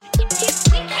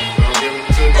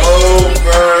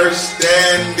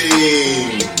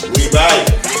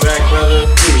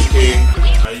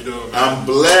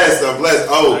I'm blessed.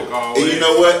 Oh, Like and you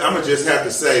know what? I'm gonna just have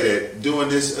to say that doing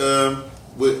this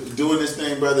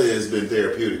thing, brother, has been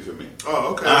therapeutic for me.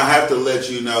 Oh, okay. I have to let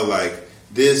you know, like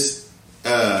this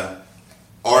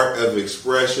art of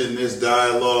expression, this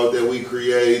dialogue that we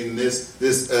create, and this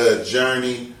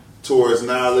journey towards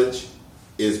knowledge.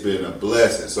 It's been a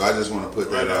blessing. So I just want to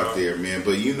put that out there, man.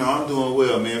 But you know, I'm doing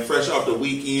well, man. Fresh off the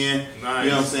weekend. Nice.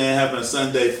 You know what I'm saying? Having a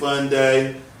Sunday fun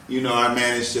day. You know, I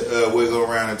managed to wiggle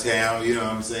around the town. You know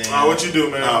what I'm saying? Oh, what you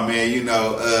do, man? Oh, man, you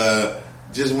know,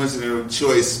 just went to the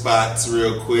choice spots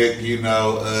real quick. You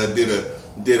know,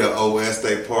 did a OS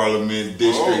State Parliament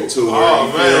district tour. Oh,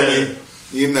 you man. feel me?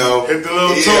 You know, hit the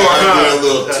little tour. I did a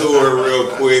little tour real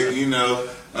quick. You know.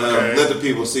 Okay. Let the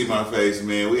people see my face,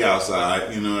 man. We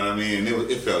outside, you know what I mean?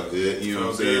 It felt good, you know what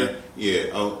I'm saying? Yeah,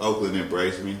 Oakland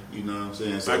embraced me, you know what I'm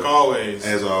saying? So, like always.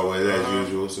 As always, as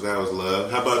usual. So that was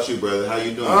love. How about you, brother? How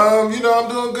you doing? You know, I'm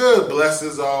doing good. Blessed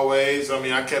as always. I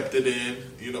mean, I kept it in.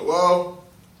 You know, well,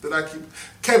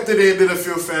 kept it in, did a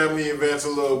few family events, a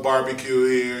little barbecue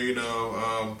here, you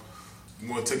know.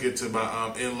 Took it to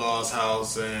my in-laws'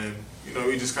 house, and, you know,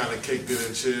 we just kind of kicked it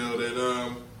and chilled,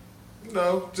 and, you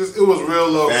know, just it was real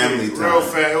low family key, time.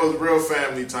 It was real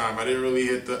family time. I didn't really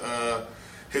hit the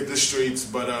streets,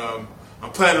 but I'm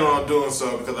planning on doing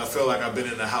so because I feel like I've been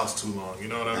in the house too long. You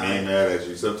know what I mean? I ain't mad at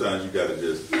you. Sometimes you gotta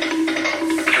just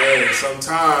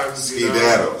sometimes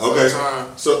skedaddle. Okay.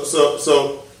 Sometimes.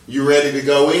 So you ready to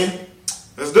go in?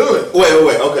 Let's do it.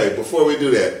 Wait. Okay, before we do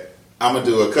that, I'm gonna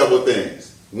do a couple of things.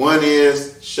 One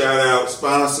is shout out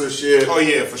sponsorship. Oh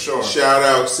yeah, for sure. Shout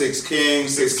out Six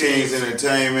Kings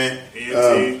Entertainment.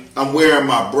 ENT. I'm wearing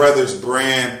my brother's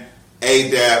brand,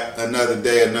 ADAP, Another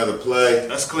Day, Another Play.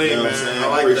 That's clean, you know man. What I'm saying? I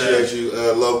like Appreciate that. you,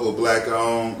 local black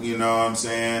owned. You know what I'm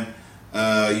saying?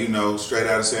 You know, straight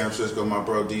out of San Francisco, my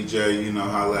bro DJ. You know,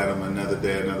 holla at him. Another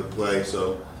Day, Another Play.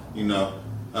 So you know,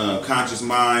 Conscious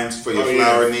Minds for your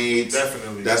flower needs.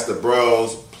 Definitely. That's the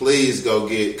bros. Please go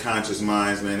get Conscious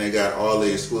Minds, man. They got all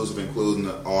the exclusive, including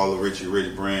all the Richie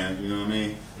Rich brands. You know what I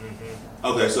mean? Mm-hmm.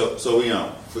 Okay, so we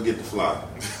on. Forget the fly.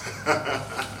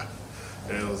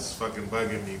 That was fucking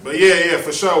bugging me, but yeah,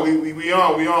 for sure. We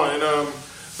on, and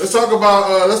let's talk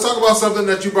about something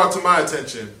that you brought to my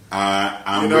attention.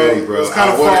 I'm ready, bro. It's kind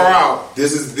of far out.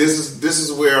 This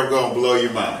is where I'm gonna blow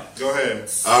your mind. Go ahead.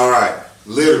 All right,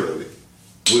 literally,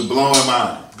 we blowing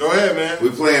mine. Go ahead, man. We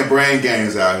playing brain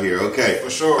games out here. Okay,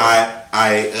 for sure. It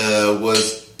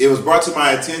was brought to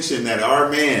my attention that our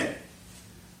man,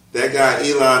 that guy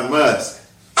Elon Musk.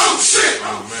 Oh shit!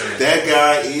 Oh man. That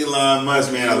guy Elon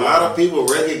Musk, man. A lot of people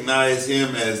recognize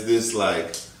him as this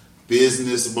like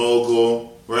business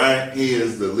mogul, right? He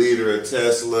is the leader of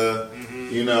Tesla. Mm-hmm.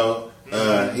 You know,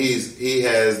 he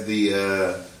has the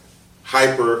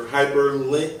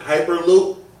Hyperloop.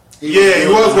 He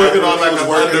was working on like an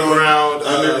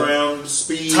underground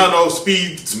speed tunnel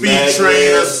speed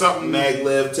train or something.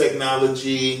 Maglev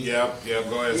technology. Yep.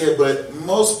 Go ahead. Yeah, but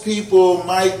most people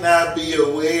might not be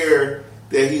aware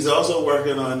that he's also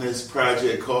working on this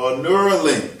project called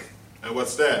Neuralink. And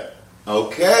what's that?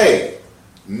 Okay,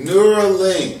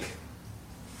 Neuralink.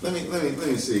 Let me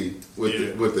see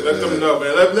with the. Let them know,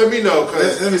 man. Let me know,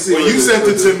 because let me see when you sent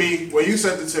it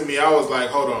to me, I was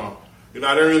like, hold on. You know,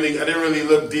 I didn't really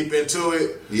look deep into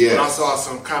it. Yeah. But I saw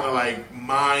some kind of like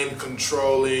mind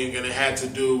controlling, and it had to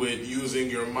do with using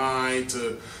your mind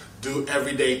to do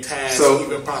everyday tasks,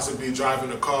 even possibly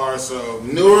driving a car. So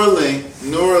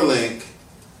Neuralink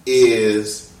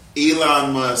is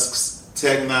Elon Musk's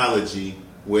technology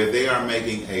where they are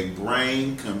making a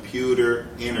brain-computer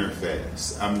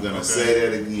interface. I'm going to say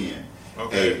that again.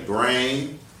 Okay. A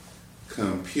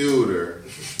brain-computer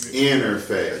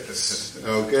interface.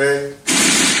 Okay?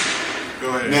 Go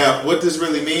ahead. Now, what this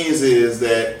really means is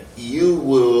that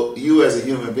you as a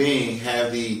human being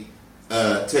have the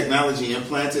technology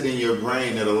implanted in your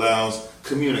brain that allows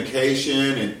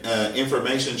communication and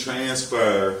information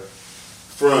transfer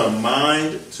from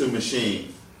mind to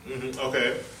machine. Mm-hmm.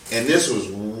 Okay. And this was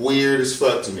weird as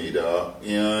fuck to me, dog.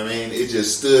 You know what I mean? It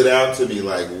just stood out to me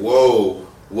like, whoa,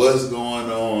 what's going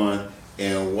on?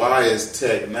 And why is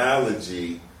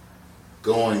technology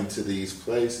going to these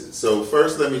places? So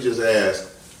first, let me just ask,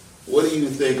 what do you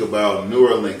think about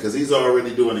Neuralink? Because he's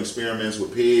already doing experiments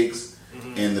with pigs,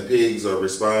 and the pigs are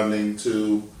responding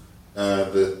to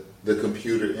the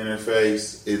computer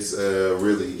interface. It's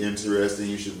really interesting.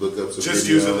 You should look up some Just videos.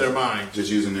 using their mind.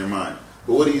 Just using their mind.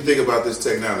 But what do you think about this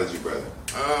technology, brother?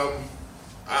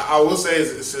 I will say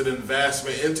it's an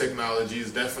investment in technology. It's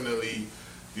definitely,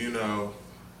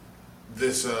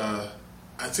 this.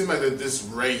 It seems like this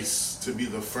race to be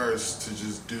the first to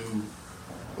just do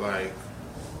like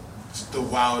the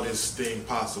wildest thing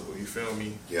possible. You feel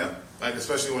me? Yeah. Like,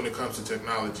 especially when it comes to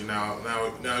technology. Now,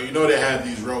 you know they have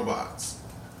these robots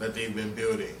that they've been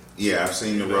building. Yeah, I've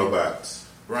seen the robots.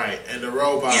 Right, and the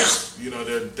robots,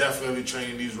 they're definitely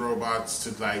training these robots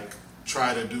to like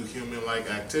try to do human-like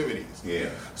activities. Yeah.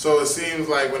 So it seems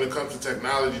like when it comes to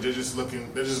technology, they're just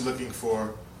looking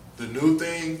for the new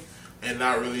thing and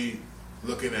not really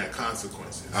looking at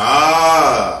consequences.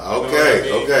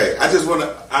 Okay, okay.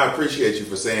 I appreciate you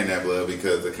for saying that, blood,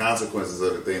 because the consequences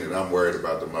are the thing that I'm worried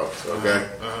about the most. Okay,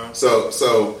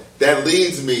 so that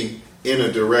leads me in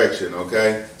a direction.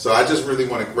 Okay, so I just really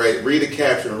want to read a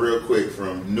caption real quick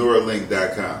from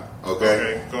Neuralink.com.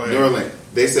 Okay, go ahead. Neuralink.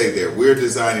 They say there, we're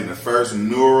designing the first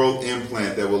neural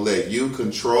implant that will let you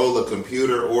control a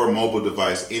computer or mobile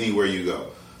device anywhere you go.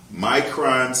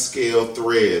 Micron scale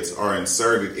threads are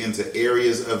inserted into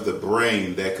areas of the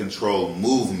brain that control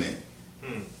movement.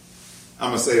 I'm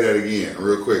going to say that again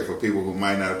real quick for people who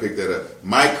might not have picked that up.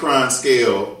 Micron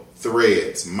scale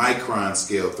threads,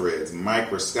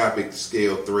 microscopic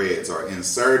scale threads are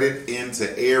inserted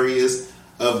into areas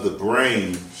of the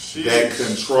brain that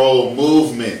control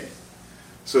movement.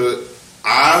 So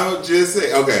I'll just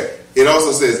say, okay. It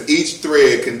also says each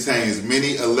thread contains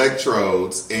many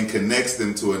electrodes and connects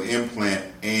them to an implant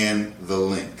and the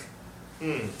link.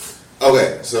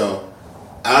 Okay, so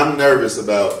I'm nervous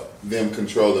about them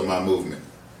controlling my movement.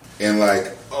 And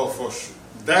like... Oh, for sure.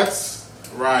 That's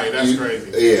right. That's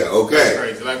crazy. Yeah, okay. That's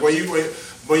crazy. Like when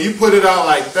you put it out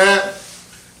like that,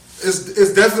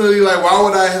 it's definitely like, why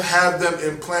would I have them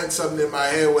implant something in my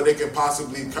head where they can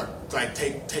possibly like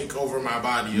take over my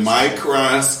body?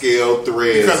 Micron scale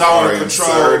threads are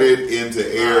inserted into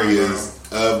areas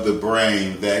of the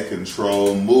brain that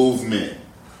control movement.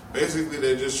 Basically,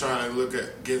 they're just trying to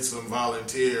get some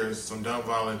dumb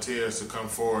volunteers to come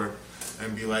forward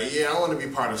and be like, yeah, I want to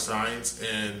be part of science.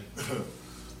 And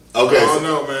okay, I don't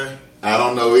know, man. I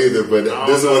don't know either, but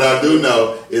this is what I do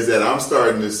know is that I'm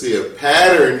starting to see a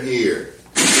pattern here.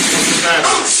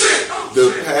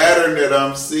 The pattern that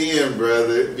I'm seeing,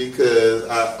 brother, because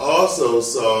I also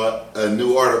saw a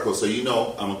new article. So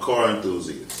I'm a car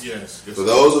enthusiast. Yes. For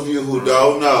those of you who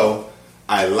don't know,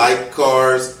 I like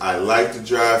cars. I like to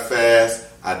drive fast.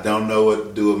 I don't know what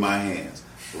to do with my hands.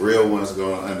 Real ones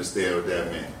going to understand what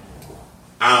that means.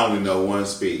 I only know one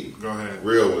speed. Go ahead.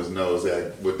 Real ones knows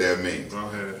what that means. Go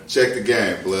ahead. Check the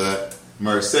game, blood.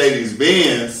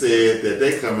 Mercedes-Benz said that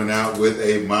they're coming out with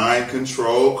a mind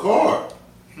control car.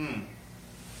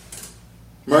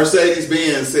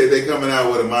 Mercedes-Benz said they're coming out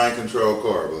with a mind control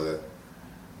car, blood.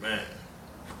 Man.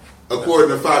 According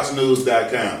to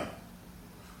FoxNews.com,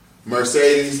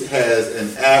 Mercedes has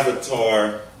an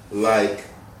avatar-like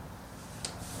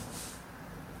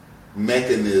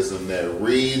mechanism that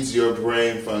reads your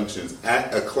brain functions,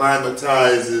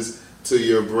 acclimatizes to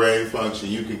your brain function.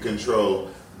 You can control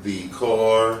the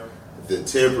car, the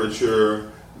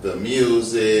temperature, the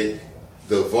music,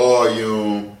 the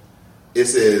volume. It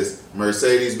says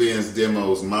Mercedes-Benz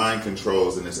demos mind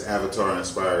controls in its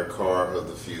avatar-inspired car of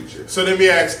the future. So let me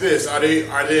ask this: Are they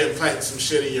implanting some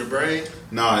shit in your brain?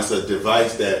 No, it's a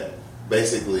device that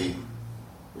basically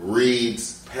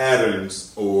reads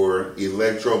patterns or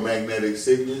electromagnetic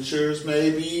signatures,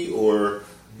 maybe, or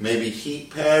maybe heat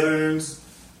patterns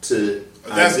to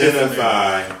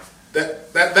identify.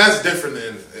 That's different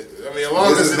than. I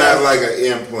mean, this is not like an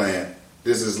implant.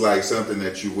 This is like something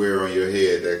that you wear on your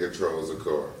head that controls a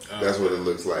car. That's what it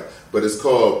looks like. But it's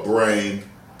called brain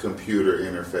computer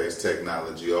interface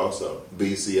technology, also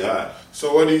BCI.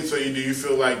 So do you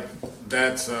feel like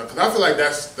that's? Because I feel like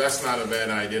that's not a bad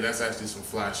idea. That's actually some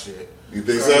fly shit. You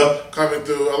think so? Coming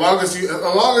through, as long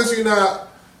as you're not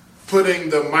putting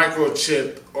the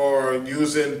microchip or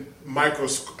using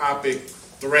microscopic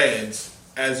threads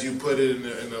as you put it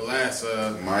in the last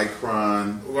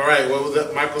micron. Right. What was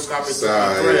that? Microscopic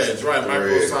threads. Right.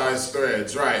 Micro-sized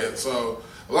threads. Right. So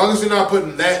as long as you're not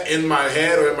putting that in my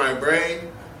head or in my brain,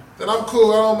 then I'm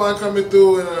cool. I don't mind coming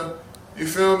through in a. You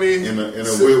feel me? In a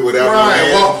whip without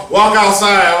right. Walk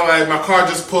outside. I'm like, my car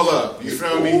just pull up. You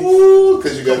feel me?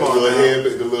 Because you got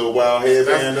the little wild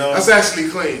headband on. That's actually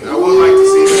clean. I would like to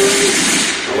see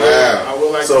that. Wow. I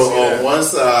would like to see that. that. So on one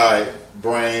side,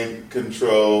 brain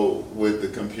control with the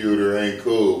computer ain't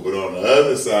cool, but on the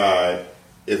other side,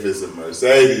 if it's a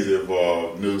Mercedes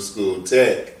involved, new school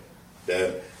tech,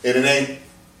 and it ain't.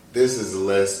 This is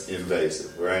less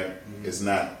invasive, right? Mm-hmm. It's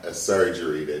not a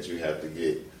surgery that you have to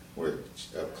get where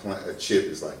a chip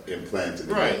is like implanted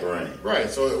in your brain. Right.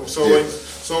 So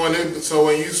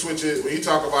when you switch it, when you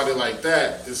talk about it like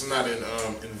that, it's not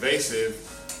invasive,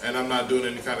 and I'm not doing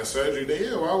any kind of surgery.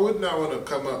 Then why wouldn't I want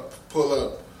to pull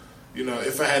up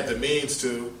if I had the means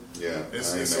to. Yeah,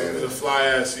 it's a fly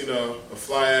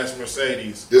ass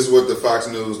Mercedes. This is what the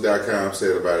FoxNews.com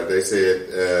said about it. They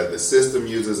said the system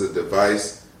uses a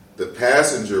device the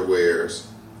passenger wears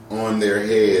on their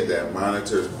head that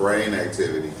monitors brain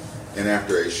activity, and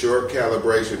after a short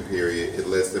calibration period, it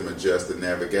lets them adjust the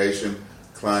navigation,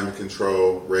 climate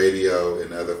control, radio,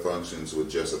 and other functions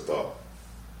with just a thought.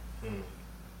 And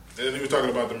then he was talking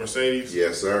about the Mercedes.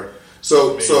 Yes, sir.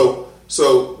 So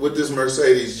with this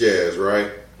Mercedes Jazz,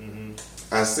 right?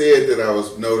 I said that I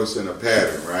was noticing a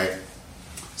pattern, right?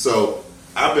 So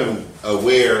I've been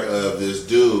aware of this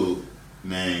dude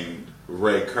named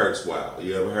Ray Kurzweil.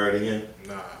 You ever heard of him?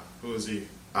 Nah. Who is he?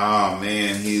 Oh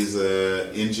man, he's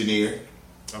an engineer.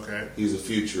 Okay. He's a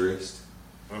futurist.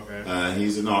 Okay.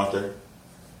 He's an author.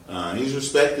 He's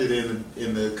respected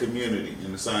in the community,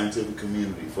 in the scientific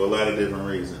community, for a lot of different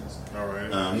reasons. All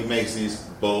right. He makes these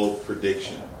bold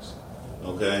predictions.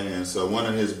 Okay, and so one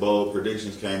of his bold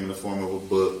predictions came in the form of a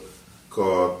book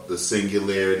called "The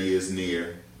Singularity Is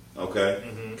Near." Okay,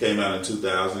 came out in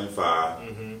 2005.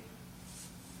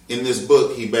 In this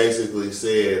book, he basically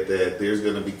said that there's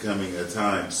going to be coming a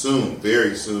time soon,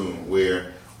 very soon,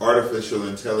 where artificial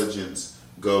intelligence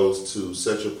goes to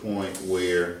such a point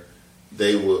where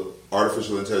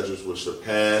artificial intelligence will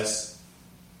surpass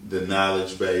the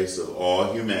knowledge base of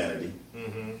all humanity.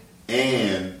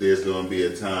 And there's going to be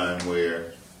a time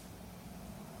where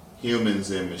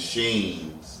humans and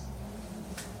machines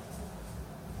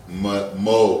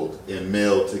mold and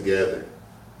meld together.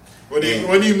 What do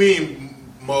you mean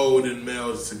mold and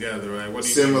meld together? Right? What do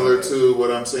you similar to what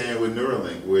I'm saying with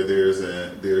Neuralink, where there's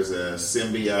a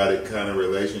symbiotic kind of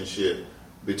relationship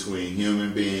between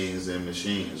human beings and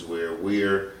machines, where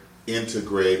we're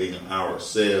integrating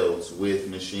ourselves with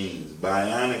machines,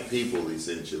 bionic people,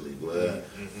 essentially, blood.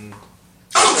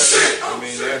 Oh shit! I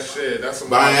mean, that's some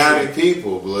bionic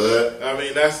people, blood. I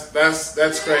mean, that's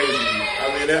crazy.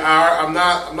 I mean, I'm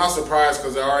not surprised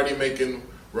because they're already making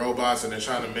robots and they're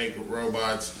trying to make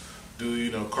robots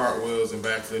do cartwheels and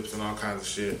backflips and all kinds of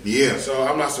shit. Yeah. So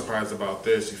I'm not surprised about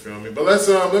this. You feel me? But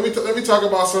let me talk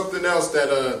about something else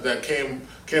that came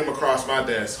across my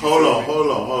desk. Hold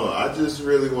on. I just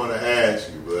really want to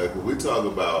ask you, blood. We talk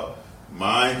about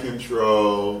mind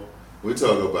control. We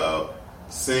talk about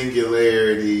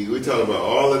singularity. We talk about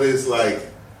all of this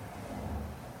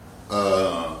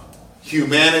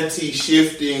humanity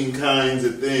shifting kinds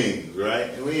of things,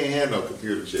 right? And we ain't had no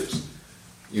computer chips,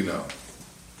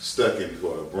 stuck into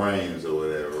our brains or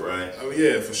whatever, right? Oh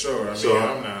yeah, for sure.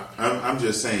 I'm not. I'm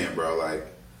just saying, bro. Like,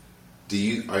 do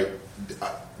you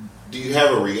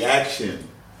have a reaction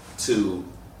to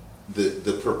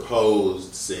the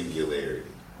proposed singularity?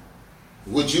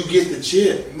 Would you get the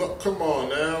chip? No, come on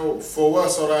now. For what?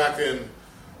 So I can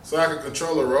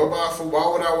control a robot? For why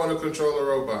would I want to control a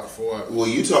robot? For what? Well,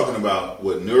 you talking about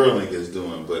what Neuralink is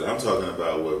doing, but I'm talking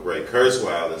about what Ray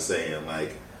Kurzweil is saying.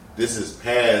 Like, this is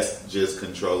past just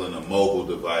controlling a mobile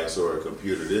device or a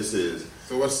computer. This is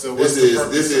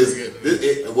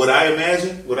what I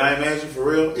imagine for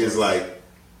real is like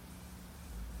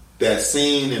that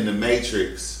scene in the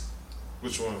Matrix.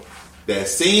 Which one? That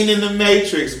scene in the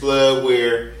Matrix, blood,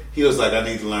 where he was like, I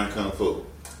need to learn Kung Fu.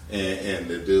 And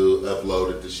the dude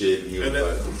uploaded the shit and he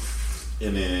was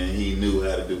and then he knew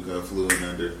how to do Kung Fu in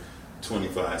under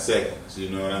 25 seconds. You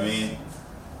know what I mean?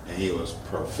 And he was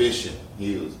proficient.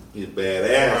 He's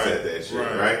badass at that shit,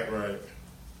 right? Right.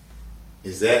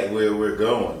 Is that where we're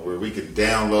going? Where we can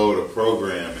download a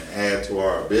program and add to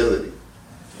our ability?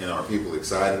 And are people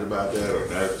excited about that or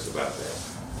nervous about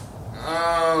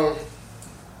that?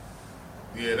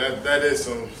 Yeah, that is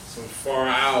some far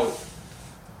out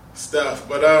stuff,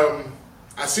 but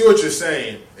I see what you're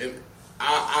saying, and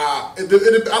I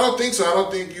don't think so. I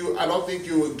don't think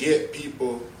you would get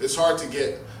people. It's hard to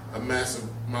get a massive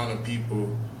amount of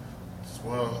people.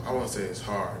 Well, I won't say it's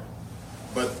hard,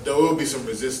 but there will be some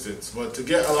resistance. But to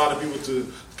get a lot of people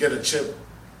to get a chip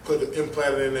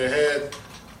implanted in their head,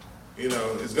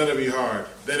 it's gonna be hard.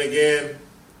 Then again,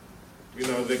 it's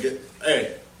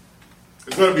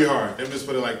going to be hard. Let me just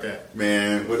put it like that.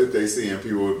 Man, what if they seeing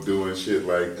people doing shit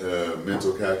like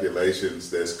mental calculations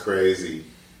that's crazy,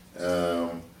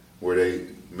 where they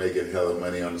making hella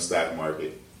money on the stock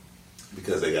market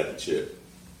because they got the chip,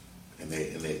 and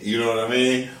they you know what I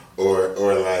mean? Or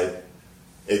like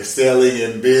excelling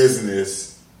in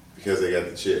business because they got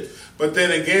the chip. But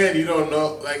then again, you don't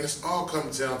know. Like, it's all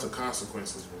comes down to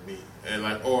consequences with me, and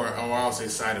like, or I'll say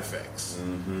side effects.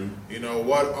 Mm-hmm. You know,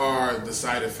 what are the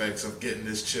side effects of getting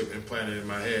this chip implanted in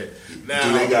my head? Now,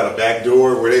 do they got a back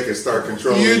door where they can start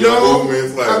controlling your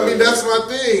movements? Like, I mean, that's my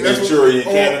thing. That's Manchurian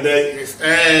candidate.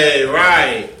 Hey,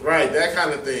 right, that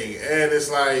kind of thing. And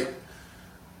it's like,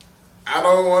 I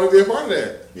don't want to be a part of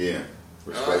that. Yeah.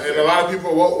 And a lot of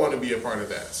people won't want to be a part of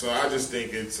that. So I just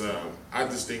think it's, it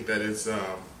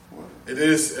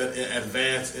is an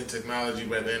advance in technology.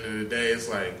 But at the end of the day, it's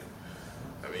like,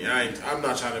 I mean, I'm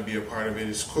not trying to be a part of it.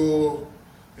 It's cool,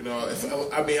 you know.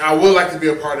 I would like to be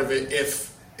a part of it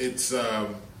if it's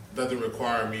doesn't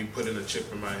require me putting a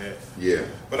chip in my head. Yeah.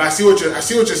 But I see what you're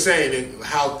saying, and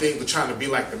how things are trying to be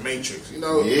like the Matrix. You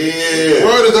know, yeah. The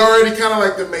world is already kind of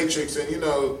like the Matrix, and you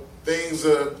know, things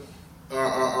are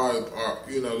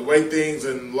you know, the way things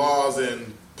and laws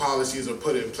and policies are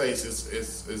put in place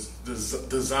is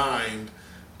designed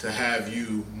to have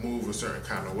you move a certain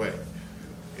kind of way.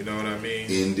 You know what I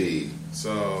mean? Indeed.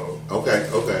 So okay.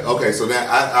 So that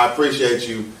I appreciate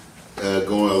you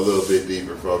going a little bit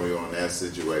deeper for me on that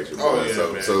situation. Oh yeah,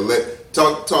 so man.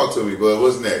 So talk to me, bud.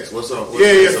 What's next? What's up?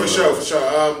 Yeah, for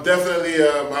sure. Definitely.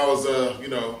 I was you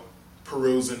know,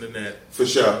 perusing the net for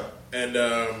sure. And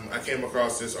I came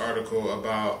across this article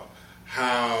about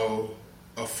how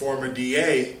a former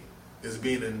DA is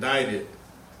being indicted,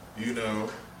 you know.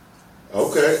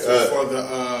 Okay. For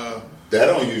the that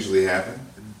don't usually happen.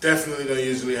 Definitely don't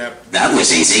usually happen. That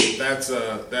was easy. That's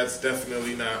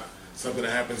definitely not something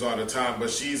that happens all the time. But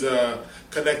she's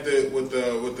connected with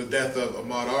the death of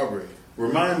Ahmad Aubery.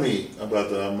 Remind me about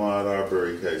the Ahmad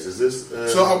Aubery case. Is this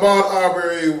so? Ahmad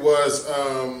Aubery was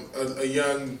a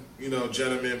young, you know,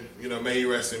 gentleman. You know, may he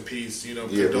rest in peace. You know,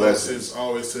 condolences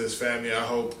always to his family. I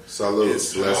hope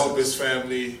his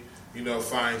family, you know,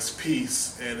 finds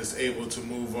peace and is able to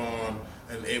move on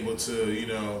and able to, you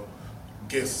know,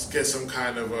 get some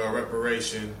kind of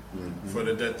reparation for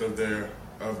the death of their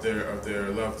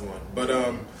loved one. But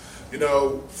you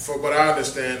know, from what I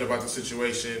understand about the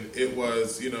situation, it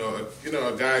was, you know,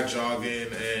 a guy jogging,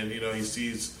 and you know, he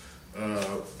sees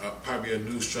probably a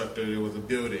news structure. There was a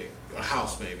building, a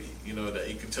house maybe, you know, that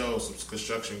you could tell some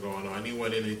construction going on. He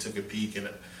went in and he took a peek, and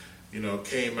you know,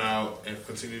 came out and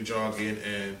continued jogging,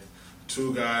 and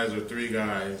 2 guys or 3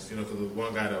 guys, you know, because there was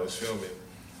one guy that was filming.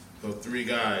 So 3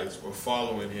 guys were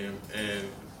following him and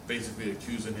basically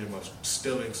accusing him of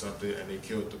stealing something, and they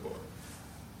killed the boy.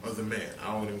 Or the man.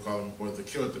 I won't even call him boy. They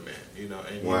killed the man, you know,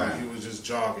 and he was just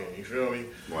jogging, you feel me?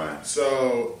 Wow.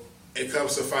 So it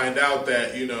comes to find out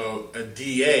that, you know, a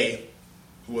DA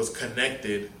who was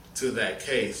connected to that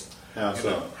case, how so?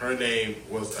 Know, her name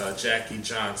was Jackie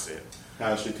Johnson.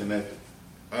 How is she connected?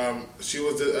 She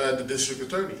was the district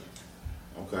attorney.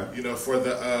 Okay. You know, for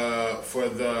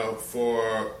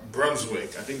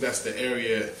Brunswick, I think that's the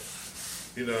area,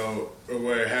 you know,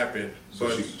 where it happened. So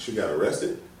but she got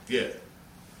arrested? Yeah.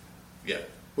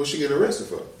 What'd she get arrested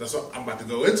for? That's what I'm about to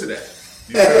go into that.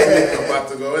 You feel me? I'm about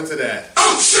to go into that.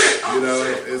 Oh shit! You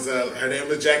know, her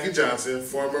name is Jackie Johnson,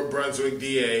 former Brunswick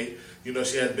DA. You know,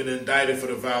 she had been indicted for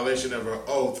the violation of her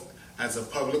oath as a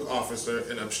public officer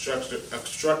and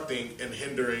obstructing and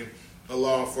hindering a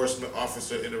law enforcement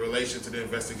officer in relation to the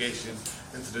investigation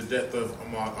into the death of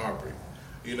Ahmad Aubery.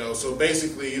 You know, so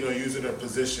basically, you know, using her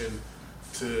position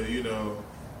to, you know,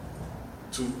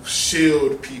 to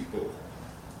shield people.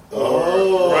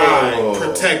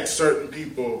 Protect certain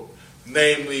people,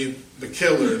 namely the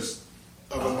killers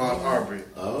of Ahmad Aubery.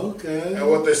 Okay. And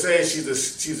what they're saying,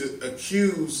 she's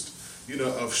accused, you know,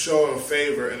 of showing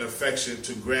favor and affection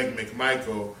to Greg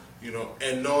McMichael, you know,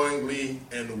 and knowingly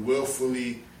and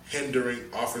willfully hindering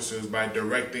officers by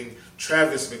directing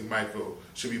Travis McMichael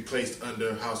should be placed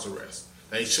under house arrest.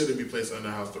 They shouldn't be placed under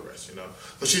house arrest, you know.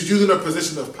 So she's using her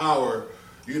position of power,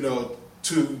 you know,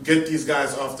 to get these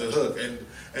guys off the hook.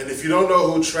 And if you don't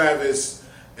know who Travis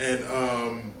and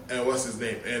what's his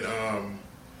name? And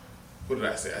what did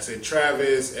I say? I said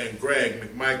Travis and Greg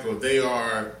McMichael. They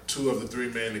are 2 of the 3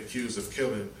 men accused of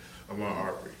killing Ahmad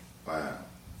Aubery. Wow.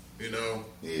 You know?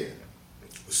 Yeah.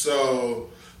 So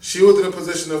she was in a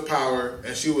position of power,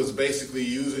 and she was basically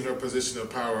using her position of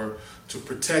power to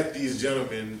protect these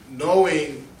gentlemen,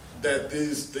 knowing that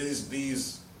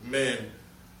these men,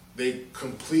 they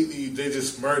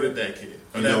just murdered that kid.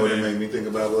 You know what it made me think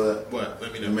about? What?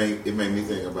 Let me know. It made me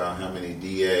think about how many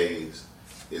DAs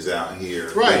is out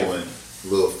here right. doing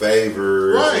little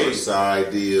favors right. or side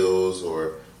deals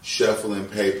or shuffling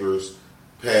papers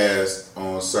past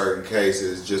on certain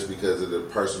cases just because of the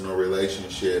personal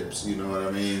relationships. You know what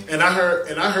I mean? And I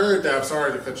heard that. I'm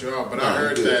sorry to cut you off, but I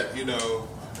heard that, you know,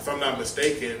 if I'm not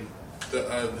mistaken,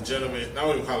 the gentleman, I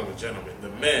wouldn't call him a gentleman, the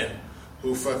men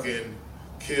who fucking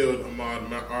killed Ahmad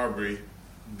Aubery,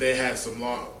 they had some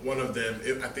law. One of them,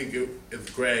 I think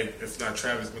it's Greg, if not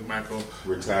Travis McMichael,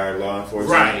 retired law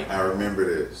enforcement. Right. I remember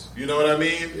this. You know what I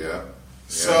mean? Yeah.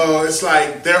 So it's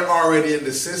like they're already in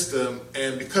the system,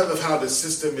 and because of how the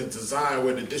system is designed,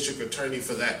 where the district attorney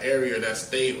for that area, that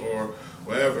state, or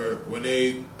wherever, when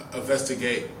they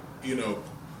investigate,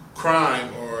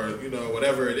 crime or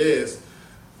whatever it is,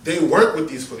 they work with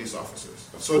these police officers.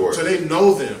 So they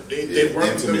know them. They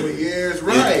work with them for years,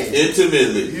 right?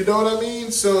 Intimately. You know what I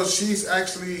mean? So she's out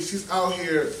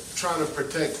here trying to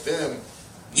protect them,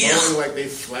 knowing like they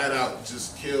flat out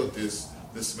just killed this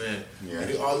man. Yeah.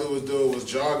 And all he was doing was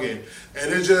jogging.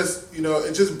 And it just,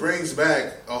 it just brings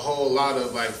back a whole lot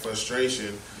of like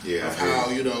frustration of how,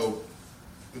 the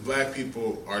black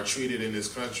people are treated in this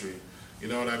country. You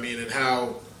know what I mean? And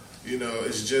how,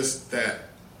 it's just that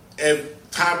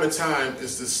time and time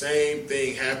it's the same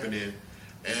thing happening,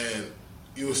 and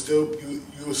you will still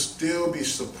be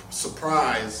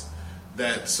surprised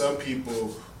that some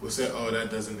people will say, "Oh, that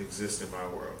doesn't exist in my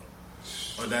world."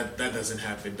 Or that doesn't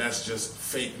happen. That's just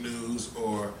fake news,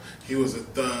 or he was a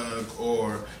thug,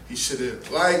 or he shouldn't.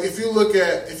 Like if you look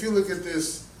at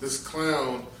this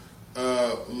clown,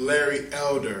 Larry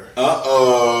Elder. Larry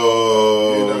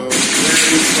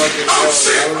fucking Elder. I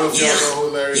don't know if y'all know who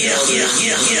Larry Elder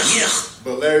is.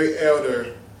 But Larry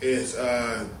Elder is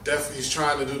definitely, he's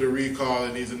trying to do the recall,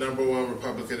 and he's the #1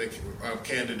 Republican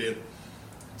candidate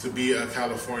to be a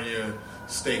California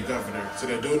state governor. So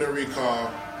they're doing a recall.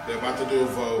 They're about to do a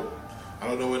vote. I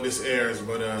don't know when this airs,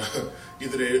 but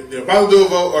either they're about to do a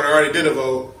vote or they already did a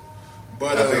vote.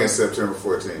 But I think it's September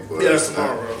 14th. Yeah, that's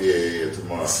tomorrow, bro. Yeah,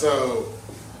 tomorrow. So,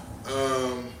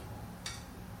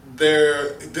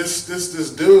 this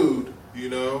dude,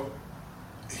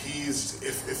 he's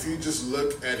if you just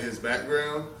look at his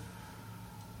background,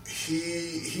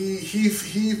 he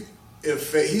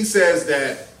says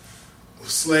that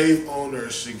slave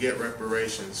owners should get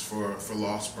reparations for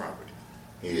lost property.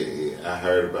 Yeah, I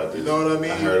heard about this. You know what I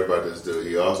mean? I heard about this dude.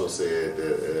 He also said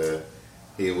that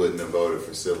he wouldn't have voted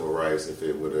for civil rights if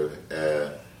it would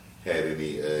have had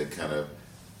any kind of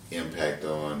impact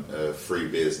on free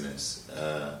business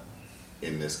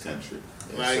in this country.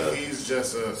 He's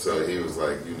just a... So he was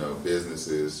like,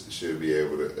 businesses should be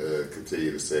able to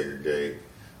continue to segregate,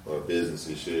 or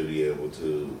businesses should be able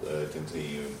to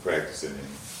continue practicing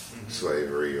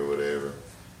slavery or whatever.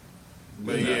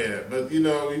 But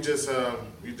you just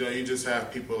you just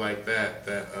have people like that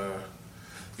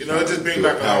it just brings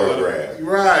back a power grab.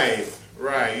 Right.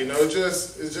 It's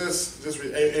just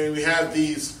and we have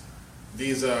these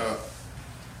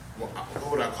what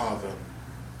would I call them?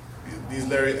 These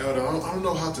Larry Elder. I don't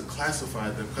know how to classify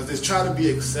them, because they try to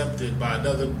be accepted by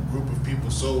another group of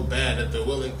people so bad that they're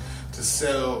willing to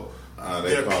sell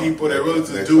their people. They're willing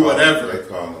to do whatever. They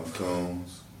call them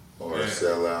coons or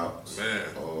sellouts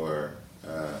or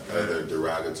other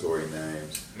derogatory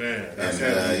names. Man, that's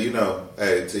and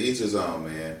hey, to each his own,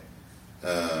 man.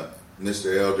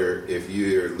 Mr. Elder, if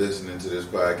you're listening to this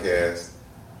podcast,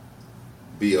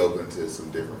 be open to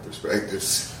some different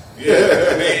perspectives.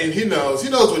 Yeah, I mean, he knows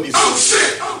what he's doing.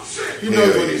 He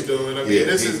knows what he's doing. I mean,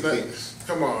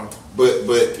 come on.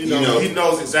 But he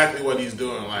knows exactly what he's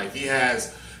doing. Like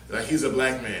he's a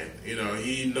black man.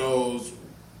 He knows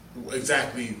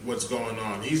exactly what's going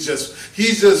on. He's just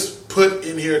put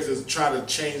in here to try to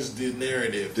change the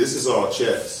narrative. This is all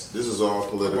chess. This is all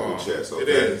political chess. Okay? It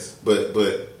is. But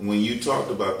when you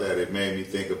talked about that, it made me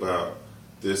think about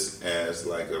this as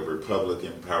like a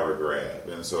Republican power grab,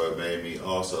 and so it made me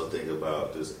also think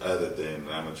about this other thing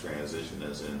that I'm gonna transition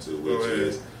us into, which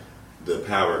is the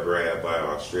power grab by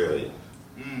Australia.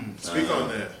 Speak on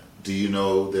that. Do you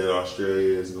know that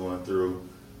Australia is going through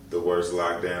the worst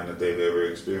lockdown that they've ever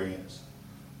experienced?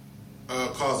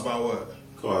 Caused by what?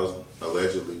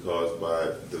 Allegedly caused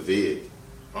by the vid.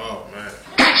 Oh man.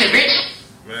 Gotcha, bitch.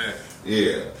 Man.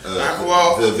 Yeah.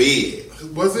 The vid.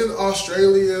 Wasn't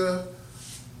Australia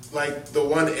like the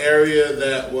one area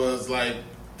that was like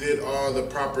did all the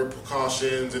proper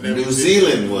precautions and everything? New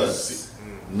Zealand was.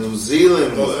 New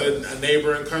Zealand was a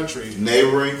neighboring country.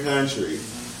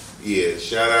 Yeah,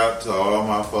 shout out to all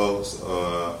my folks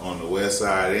on the west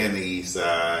side and the east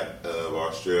side of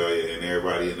Australia, and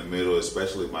everybody in the middle,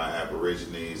 especially my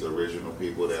Aborigines, original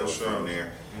people that was from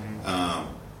there.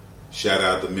 Shout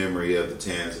out the memory of the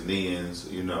Tanzanians,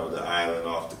 the island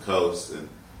off the coast and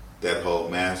that whole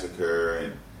massacre,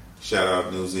 and shout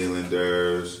out New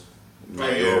Zealanders,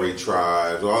 Maori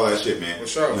tribes, all that shit, man. For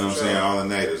sure, you know what I'm saying? All the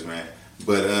natives, man.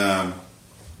 But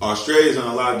Australia's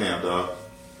on a lockdown, dog.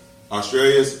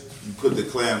 Australia's put the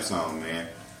clamps on, man.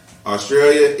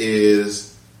 Australia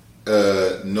is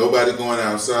nobody going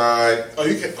outside. Oh,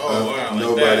 you can. Oh, wow.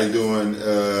 Nobody like doing.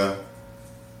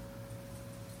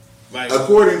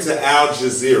 According to Al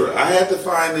Jazeera, I had to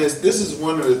find this. This is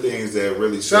one of the things that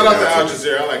really shout out to Al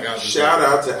Jazeera. I like Al Jazeera. Shout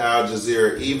out to Al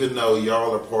Jazeera, even though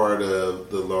y'all are part of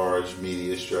the large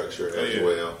media structure as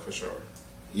well. For sure.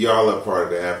 Y'all are part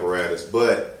of the apparatus.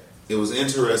 But it was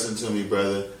interesting to me,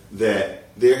 brother, that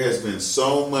there has been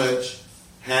so much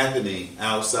happening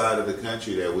outside of the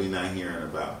country that we're not hearing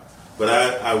about. But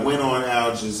I went on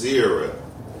Al Jazeera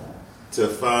to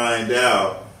find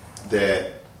out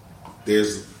that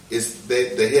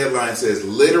the headline says,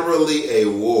 literally a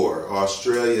war.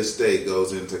 Australia state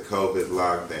goes into COVID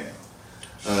lockdown.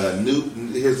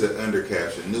 Here's the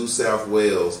undercaption. New South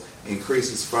Wales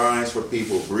increases fines for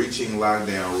people breaching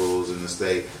lockdown rules in the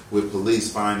state, with police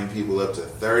fining people up to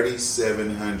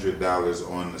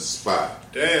 $3,700 on the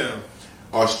spot. Damn.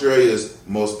 Australia's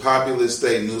most populous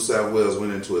state, New South Wales,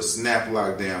 went into a snap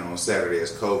lockdown on Saturday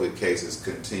as COVID cases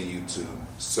continue to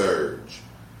surge.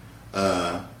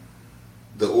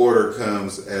 The order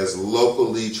comes as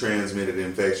locally transmitted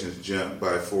infections jumped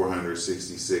by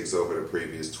 466 over the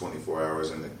previous 24 hours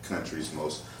in the country's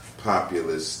most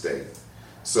populous state.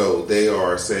 So they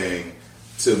are saying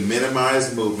to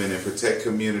minimize movement and protect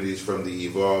communities from the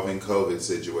evolving COVID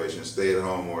situation,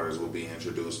 stay-at-home orders will be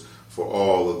introduced for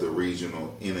all of the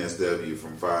regional NSW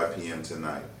from 5 p.m.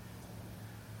 tonight.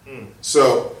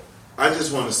 So I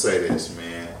just want to say this,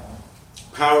 man.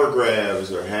 Power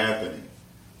grabs are happening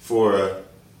for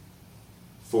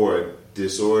a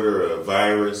disorder, a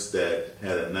virus that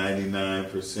had a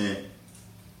 99%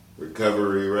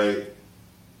 recovery rate,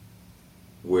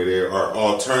 where there are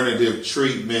alternative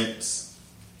treatments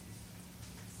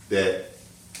that,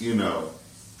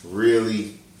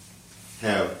 really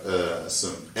have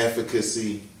some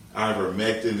efficacy.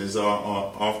 Ivermectin is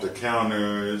off the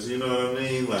counters, you know what I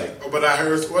mean? But I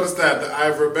heard, what is that? The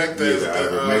ivermectin? Yeah, the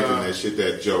ivermectin, that shit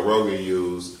that Joe Rogan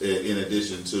used, in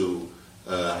addition to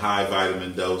high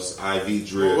vitamin dose IV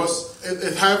drips.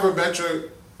 It's ivermectin.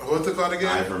 What's it called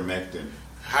again? Ivermectin.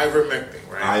 Ivermectin,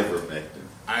 right? Ivermectin.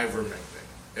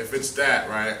 If it's that,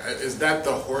 right? Is that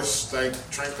the horse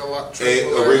tranquilizer?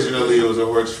 Originally, it was a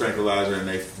horse tranquilizer, and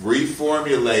they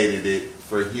reformulated it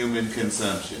for human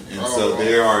consumption. And so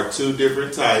there are two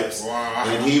different types. Wow.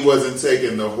 And he wasn't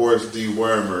taking the horse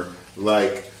dewormer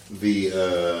like the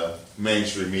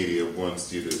mainstream media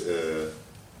wants you to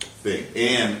think.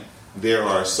 And there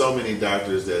are so many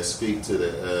doctors that speak to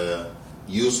the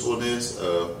usefulness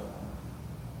of,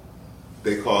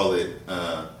 they call it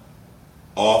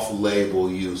off-label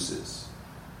uses,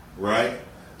 right?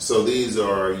 So these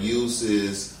are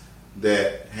uses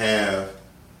that have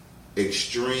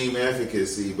extreme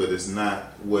efficacy, but it's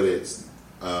not what it's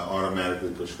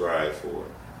automatically prescribed for.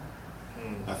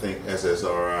 I think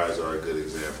SSRIs are a good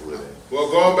example of that. Well,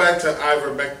 going back to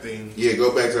ivermectin. Yeah,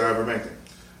 go back to ivermectin.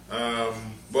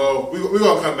 Well, we're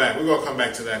gonna come back. We're gonna come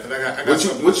back to that because I got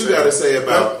what you got to say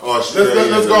about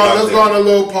Australia? Let's go on a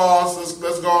little pause.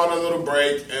 Let's go on a little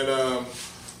break, and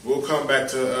we'll come back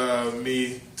to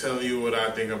me telling you what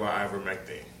I think about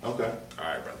ivermectin. Okay. All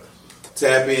right, brother.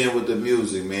 Tap in with the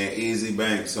music, man. Easy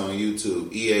Banks on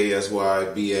YouTube.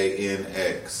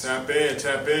 EASYBANX.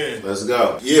 Tap in. Let's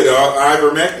go. Yeah, dog.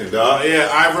 Ivermectin, dog.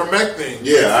 Ivermectin.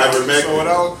 Yeah, ivermectin.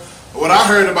 So what I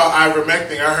heard about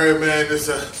ivermectin, I heard, man, it's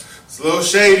a little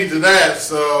shady to that.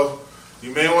 So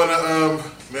you may want to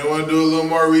do a little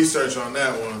more research on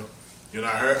that one. I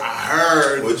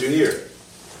heard. What'd you hear?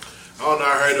 I don't know.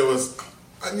 I heard it was.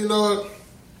 You know what?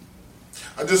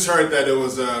 I just heard that it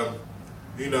was.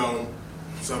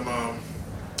 Some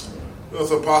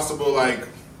possible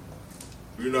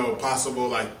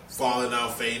falling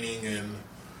out, fainting, and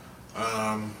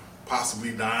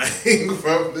possibly dying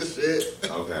from the shit.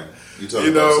 Okay, you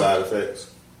talking about side effects?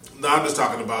 No, I'm just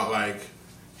talking about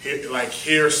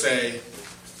hearsay.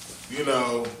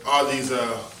 All these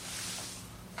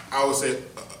I would say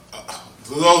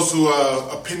those who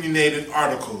opinionated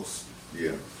articles.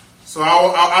 Yeah. So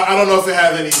I don't know if it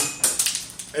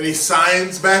has any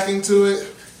science backing to it.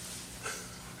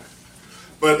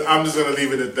 But I'm just gonna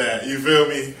leave it at that. You feel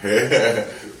me? Hell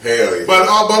yeah. But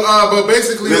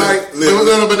basically, but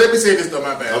let me say this though.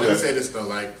 My bad. Okay. Let me say this though.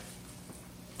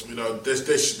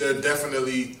 They're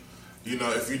definitely,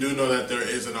 if you do know that there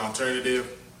is an alternative,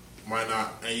 why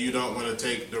not? And you don't want to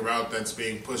take the route that's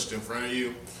being pushed in front of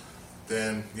you,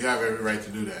 then you have every right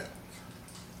to do that.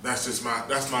 That's just my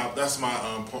my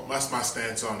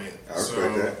stance on it. I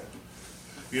respect that.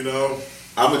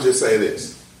 I'm gonna just say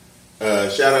this.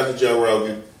 Shout out to Joe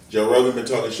Rogan. Joe Rogan been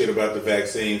talking shit about the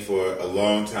vaccine for a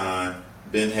long time,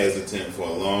 been hesitant for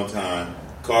a long time,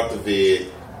 caught the vid,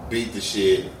 beat the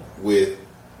shit with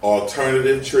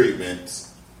alternative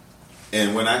treatments.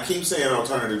 And when I keep saying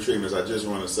alternative treatments, I just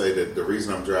want to say that the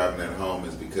reason I'm driving that home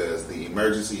is because the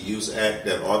Emergency Use Act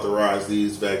that authorized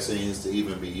these vaccines to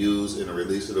even be used and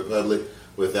released to the public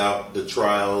without the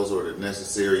trials or the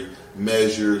necessary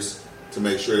measures to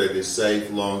make sure that it's safe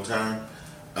long term,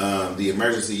 the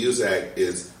Emergency Use Act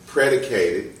is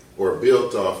predicated or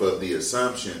built off of the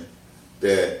assumption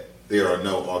that there are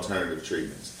no alternative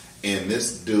treatments. And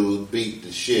this dude beat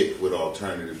the shit with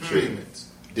alternative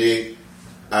treatments. Dig?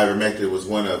 Ivermectin was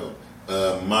one of them.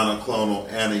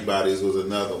 Monoclonal antibodies was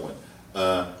another one.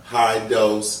 High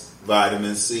dose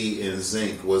vitamin C and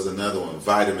zinc was another one.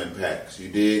 Vitamin packs, you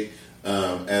dig?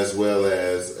 As well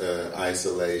as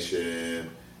isolation.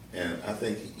 And I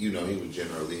think, he was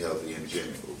generally healthy in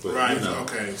general. But, right,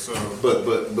 okay, so... But,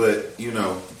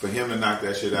 for him to knock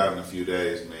that shit out in a few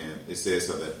days, man, it says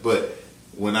something. But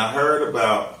when I heard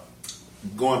about,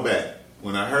 going back,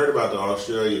 when I heard about the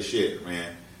Australia shit,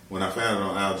 man, when I found it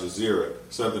on Al Jazeera,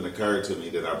 something occurred to me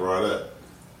that I brought up.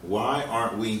 Why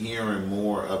aren't we hearing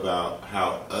more about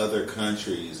how other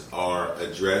countries are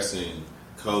addressing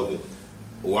COVID?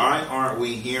 Why aren't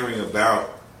we hearing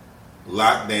about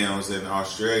lockdowns in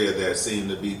Australia that seem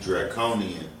to be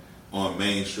draconian on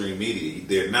mainstream media?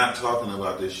 They're not talking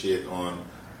about this shit on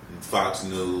Fox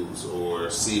News or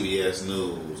CBS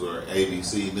News or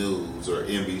ABC News or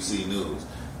NBC News.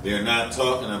 They're not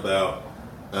talking about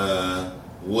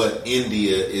what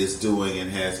India is doing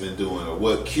and has been doing, or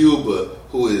what Cuba,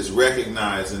 who is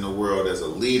recognized in the world as a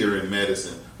leader in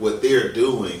medicine, what they're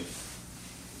doing.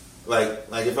 Like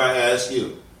if I ask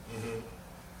you,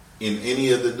 in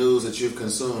any of the news that you've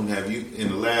consumed, have you, in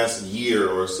the last year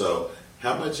or so,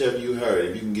 how much have you heard,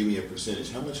 if you can give me a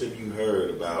percentage, how much have you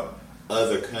heard about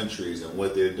other countries and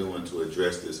what they're doing to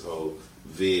address this whole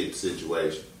vid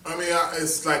situation? I mean,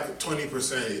 it's like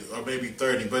 20% or maybe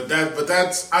 30%, but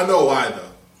that's, I know why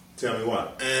though. Tell me why.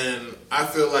 And I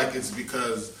feel like it's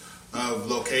because of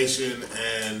location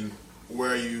and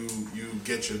where you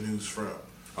get your news from.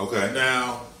 Okay.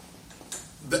 Now,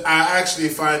 I actually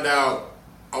find out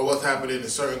what's happening in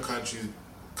certain countries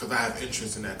because I have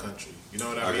interest in that country. You know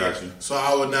what I mean? I got you. So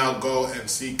I would now go and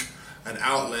seek an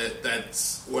outlet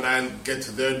that's, when I get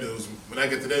to their news, when I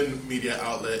get to their media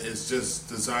outlet, it's just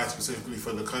designed specifically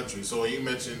for the country. So when you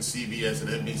mentioned CBS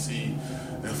and NBC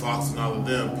and Fox and all of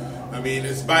them, I mean,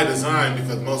 it's by design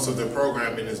because most of their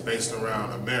programming is based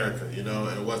around America,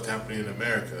 and what's happening in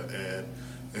America. And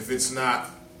if it's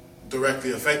not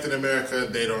directly affecting America,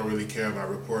 they don't really care about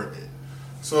reporting it.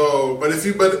 So,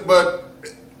 but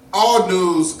all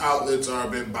news outlets are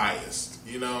a bit biased,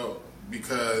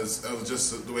 because of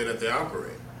just the way that they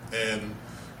operate, and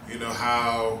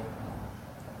how,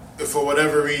 for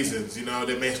whatever reasons,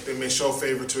 they may show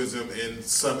favoritism in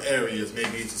some areas.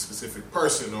 Maybe it's a specific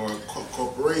person or a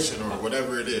corporation or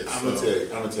whatever it is. I'm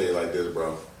gonna tell you like this,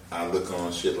 bro. I look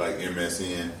on shit like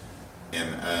MSN.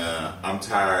 And I'm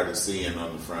tired of seeing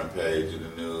on the front page of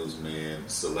the news, man,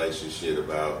 salacious shit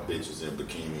about bitches in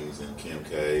bikinis and Kim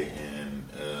K and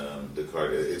the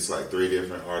Kardashians. It's like 3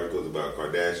 different articles about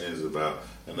Kardashians, about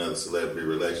another celebrity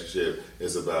relationship.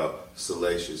 It's about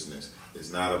salaciousness. It's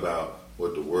not about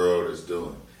what the world is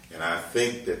doing. And I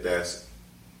think that that's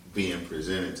being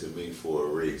presented to me for a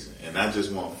reason. And I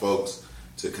just want folks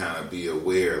to kind of be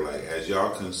aware, like, as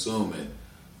y'all consuming,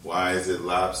 why is it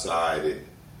lopsided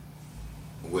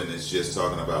when it's just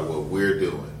talking about what we're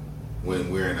doing, when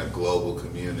we're in a global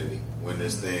community, when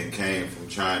this thing came from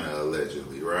China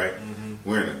allegedly, right? Mm-hmm.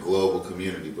 We're in a global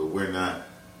community, but we're not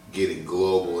getting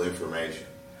global information.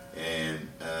 And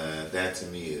that to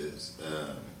me is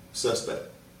suspect.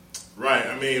 Right.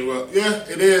 I mean, well, yeah,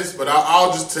 it is. But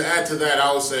I'll just, to add to that,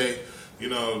 I would say,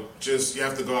 just you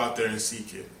have to go out there and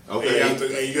seek it. Okay. And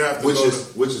you have to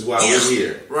which is why we're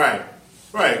here. Right.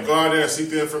 Go out there and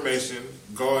seek the information.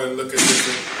 Go and look at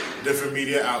different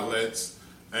media outlets,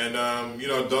 and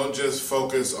don't just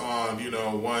focus on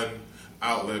one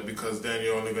outlet, because then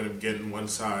you're only going to get in one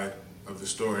side of the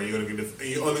story. You're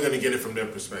only going to get it from their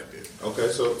perspective. Okay,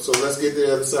 so let's get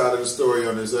the other side of the story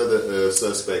on this other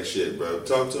suspect shit, bro.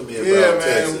 Talk to me about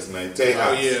Texas, man.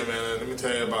 Yeah, man. Let me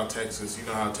tell you about Texas. You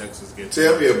know how Texas gets.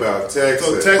 Tell me about Texas.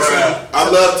 So Texas, bro, I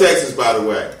love Texas, by the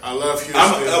way. I love Houston.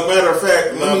 A matter of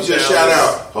fact, let me just shout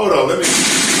out. Hold on, let me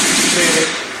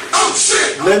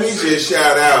just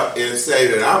shout out and say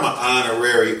that I'm an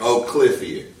honorary Oak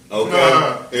Cliffian.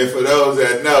 Okay, and for those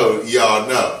that know, y'all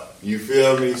know. You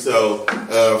feel me? So,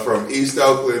 from East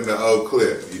Oakland to Oak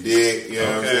Cliff. You dig? You know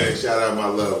what I'm saying? Shout out my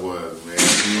loved ones, man.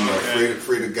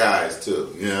 free the guys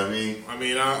too. You know what I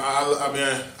mean?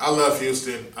 I love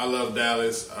Houston. I love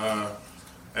Dallas.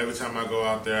 Every time I go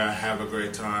out there, I have a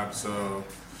great time. So,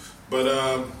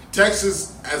 but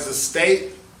Texas as a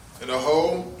state in a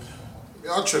whole,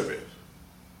 y'all tripping.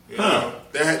 You know?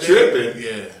 Tripping?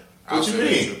 Yeah. What you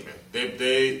mean?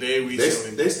 They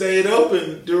recently they stayed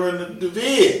open during the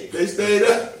vid. They stayed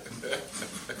up.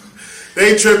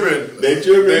 They tripping. They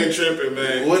tripping. They tripping,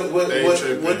 man. What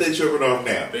they tripping off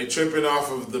now? They tripping off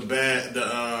of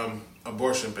the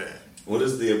abortion ban. What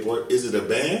is the abort? Is it a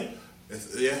ban?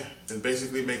 It's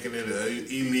basically making it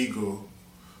illegal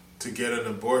to get an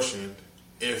abortion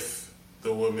if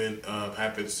the woman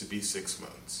happens to be 6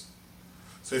 months.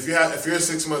 So if you're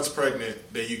 6 months pregnant,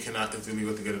 then you cannot. It's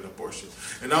illegal to get an abortion.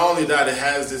 And not only that, it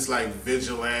has this like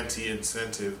vigilante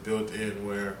incentive built in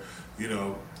where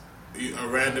a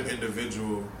random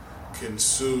individual can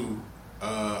sue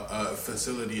a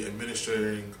facility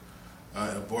administering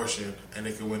abortion, and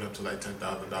they can win up to like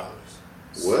 $10,000.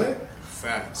 What?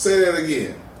 Fact. Say that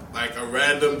again. Like a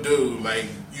random dude, like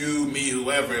you, me,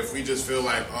 whoever, if we just feel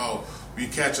like, we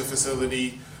catch a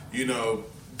facility,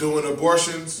 doing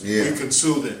abortions, we can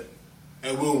sue them,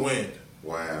 and we'll win.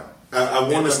 Wow. I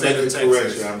want to make a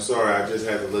correction. I'm sorry, I just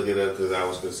had to look it up because I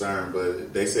was concerned,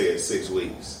 but they say it's 6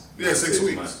 weeks. Yeah, 6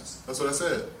 weeks. Months. That's what I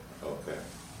said. Okay.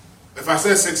 If I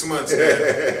said 6 months,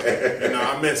 then,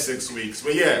 I meant 6 weeks.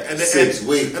 But yeah, and 6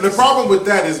 weeks. And the problem with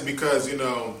that is because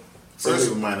some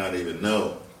people might not even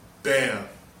know. Bam.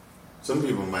 Some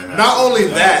people might not. Not only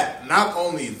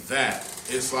that,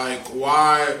 it's like,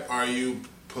 why are you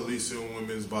policing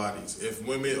women's bodies?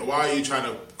 Why are you trying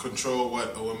to control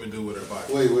what a woman do with her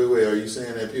body? Wait. Are you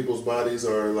saying that people's bodies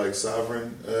are like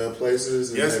sovereign places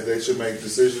and yes. that they should make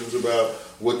decisions about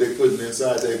what they're putting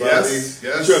inside their bodies?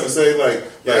 Yes. You trying to say like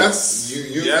yes.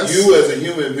 you as a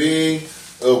human being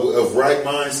of right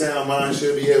mind, sound mind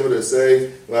should be able to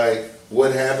say like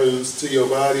what happens to your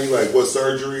body, like what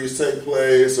surgeries take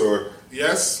place, or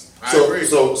yes, I agree.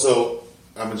 So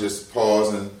I'm gonna just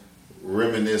pause and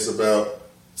reminisce about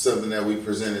something that we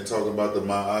presented talking about the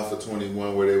My Alpha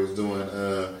 21 where they was doing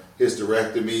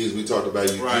hysterectomies. We talked about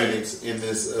eugenics in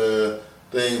this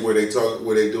thing where they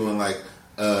doing like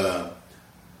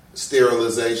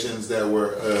sterilizations that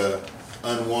were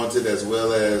unwanted as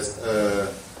well as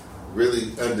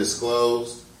really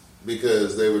undisclosed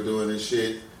because they were doing this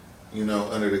shit,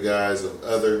 under the guise of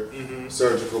other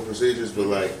surgical procedures. But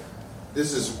like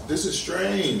this is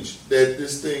strange that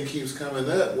this thing keeps coming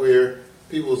up where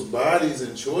people's bodies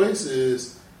and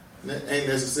choices ain't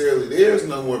necessarily theirs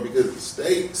no more because the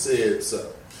state said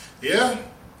so. Yeah,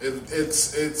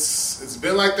 it's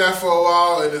been like that for a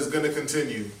while, and it's going to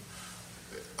continue,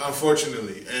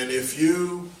 unfortunately. And if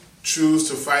you choose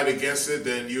to fight against it,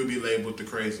 then you'll be labeled the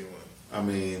crazy one. I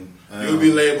mean, you'll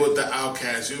be labeled the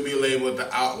outcast. You'll be labeled the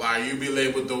outlier. You'll be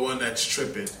labeled the one that's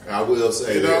tripping. I will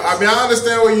say, I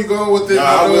understand where you're going with it. No,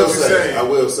 I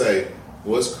will say,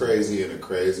 what's crazy in a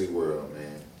crazy world,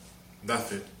 man?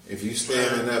 Nothing. If you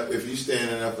standing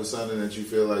up for something that you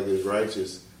feel like is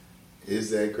righteous, is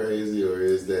that crazy or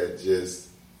is that just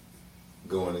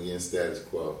going against status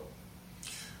quo?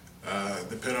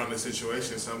 Depending on the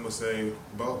situation, some will say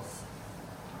both.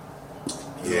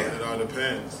 Yeah, it all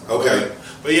depends. Okay,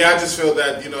 but yeah, I just feel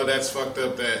that that's fucked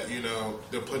up. That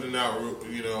they're putting out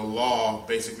law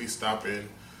basically stopping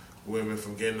women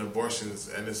from getting abortions,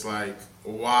 and it's like,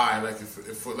 why? Like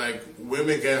if like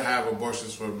women can have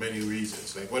abortions for many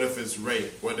reasons. Like what if it's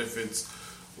rape? What if it's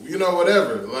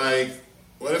whatever? Like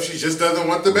what if she just doesn't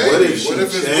want the baby? What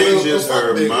if she changes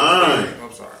her mind?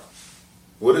 I'm sorry.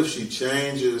 What if she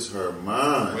changes her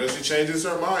mind? What if she changes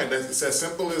her mind? It's as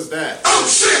simple as that. Oh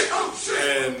shit! Oh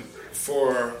shit! And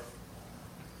for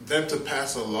them to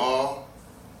pass a law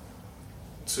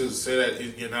to say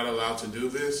that you're not allowed to do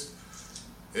this,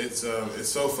 it's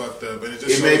so fucked up, and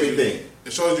it made me think.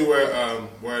 It shows you where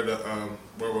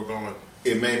we're going.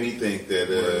 It made me think that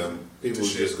people are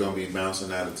just gonna be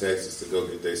bouncing out of Texas to go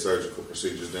get their surgical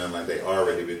procedures done like they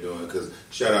already been doing. Because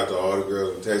shout out to all the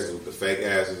girls in Texas with the fake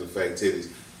asses and fake titties.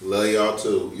 Love y'all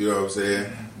too. You know what I'm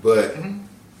saying? But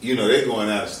they're going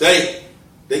out of state.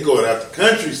 They going out the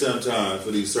country sometimes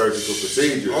for these surgical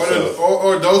procedures.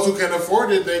 Or those who can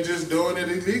afford it, they just doing it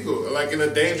illegal, like in a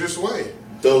dangerous way.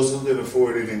 Those who can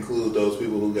afford it include those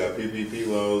people who got PPP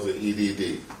loans and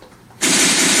EDD.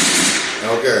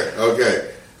 Okay.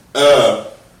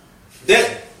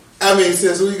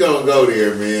 Since we gonna go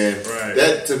there, man, right.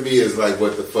 That to me is like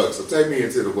what the fuck. So take me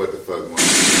into the what the fuck moment.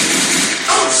 This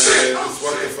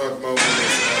what the fuck moment is.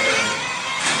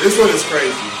 This one is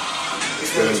crazy.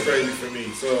 This one is crazy for me.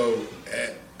 So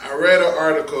I I read an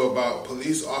article about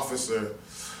police officers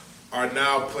are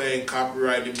now playing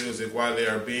copyrighted music while they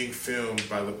are being filmed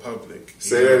by the public.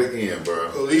 Say that again, bro.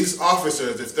 Police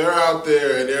officers, if they're out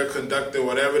there and they're conducting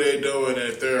whatever they're doing, and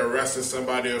if they're arresting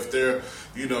somebody, if they're,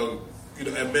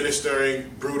 administering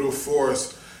brutal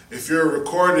force, if you're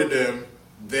recording them,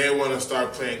 they want to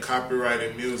start playing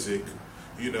copyrighted music,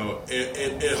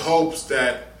 in hopes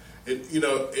that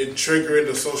it triggering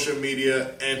the social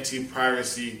media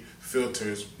anti-piracy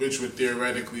filters, which would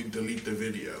theoretically delete the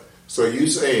video. So you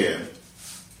saying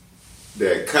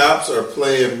that cops are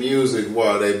playing music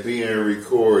while they're being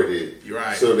recorded,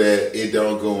 right, so that it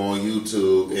don't go on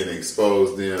YouTube and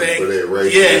expose them for their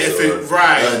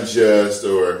racist unjust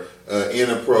or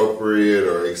inappropriate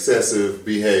or excessive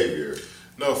behavior?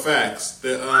 No, facts.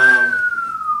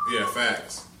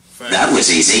 Facts. That was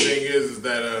easy. The thing is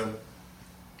that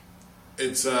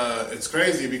it's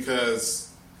crazy because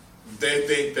they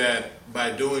think that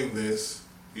by doing this,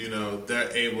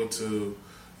 they're able to,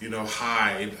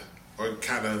 hide or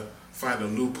kind of find a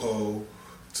loophole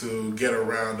to get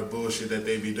around the bullshit that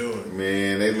they be doing.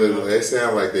 Man, they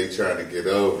sound like they trying to get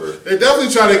over. They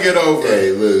definitely trying to get over.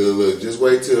 Hey, look, just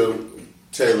wait till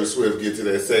Taylor Swift get to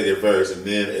that second verse and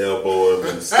then elbow him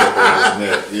and step on his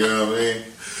neck. You know what I mean?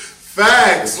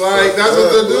 Facts, like that's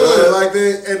what they're doing. Like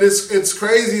and it's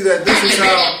crazy that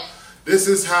this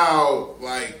is how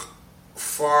like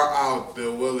far out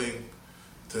they're willing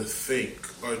to think,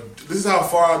 or this is how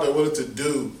far out they're willing to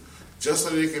do, just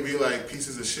so they can be like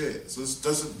pieces of shit. So it's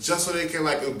just so they can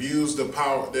like abuse the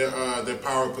power,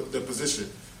 their position.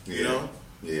 You know?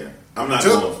 Yeah. I'm not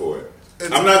going for it.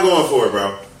 I'm not going for it,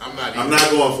 bro. I'm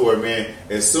not going for it, man.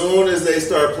 As soon as they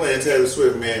start playing Taylor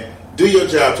Swift, man, do your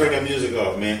job. Turn that music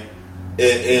off, man.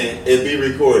 And be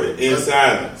recorded in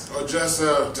silence. Or just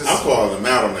I'm calling them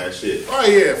out on that shit. Oh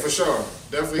yeah, for sure.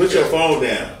 Definitely. Put your phone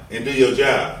down and do your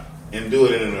job. And do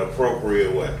it in an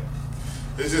appropriate way.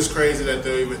 It's just crazy that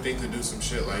they'll even think to do some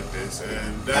shit like this,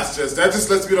 and that just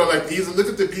lets me know, like, look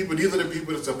at the people. These are the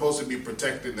people that's supposed to be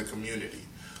protecting the community.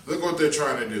 Look what they're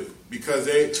trying to do, because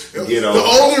the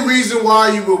only reason why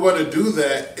you would want to do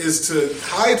that is to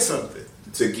hide something,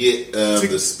 to get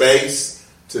the space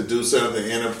to do something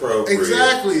inappropriate,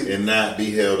 exactly, and not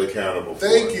be held accountable.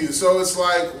 Thank you. So it's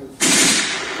like,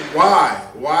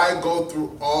 why go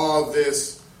through all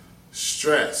this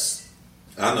stress?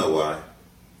 I know why.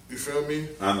 You feel me?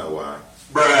 I know why.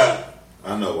 Bruh.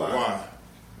 I know why. Why?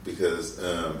 Because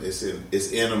it's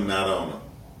in them, not on them.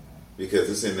 Because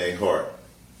it's in their heart.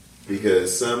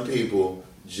 Because some people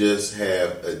just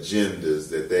have agendas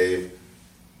that they've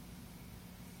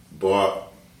bought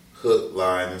hook,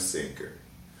 line, and sinker.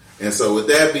 And so with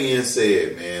that being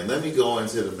said, man, let me go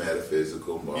into the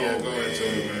metaphysical moment. Yeah, go into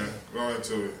it, man. Go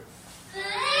into it.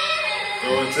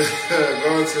 Go into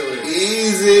it.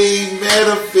 Easy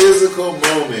metaphysical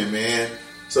moment, man.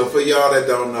 So for y'all that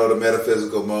don't know, the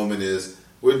metaphysical moment is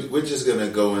we're just gonna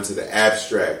go into the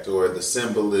abstract or the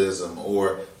symbolism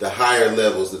or the higher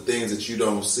levels, the things that you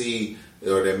don't see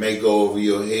or that may go over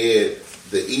your head,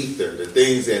 the ether, the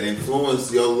things that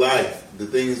influence your life, the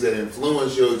things that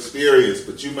influence your experience,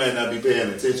 but you might not be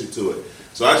paying attention to it.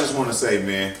 So I just want to say,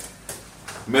 man,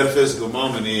 metaphysical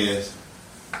moment is,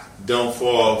 don't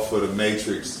fall for the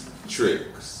Matrix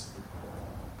tricks.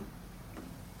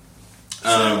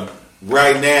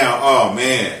 Right now, oh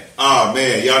man,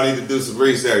 y'all need to do some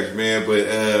research, man. But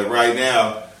right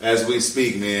now, as we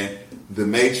speak, man, the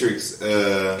Matrix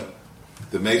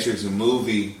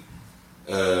movie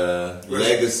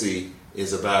Legacy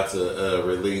is about to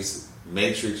release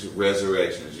Matrix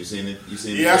Resurrections. You seen it?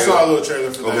 Yeah, I saw a little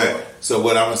trailer for that. Okay, so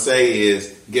what I'm gonna say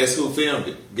is, guess who filmed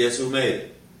it? Guess who made it?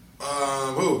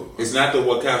 Who? It's not the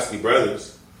Wachowski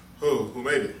brothers. Who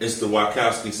made it? It's the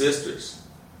Wachowski sisters.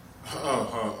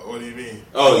 What do you mean?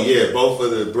 Oh yeah, both of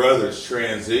the brothers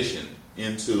transitioned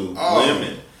into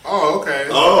women. Oh, okay.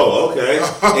 Oh, okay.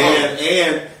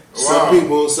 And some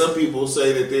people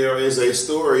say that there is a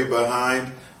story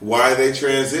behind why they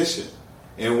transitioned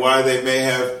and why they may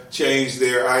have changed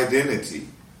their identity.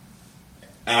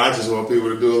 And I just want people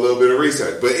to do a little bit of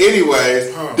research. But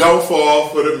anyways, don't fall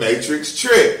for the Matrix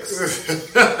tricks.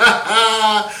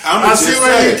 I see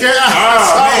where you can.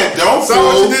 Man, don't fall.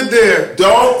 What you did there.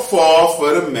 Don't fall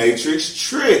for the Matrix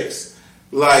tricks.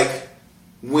 Like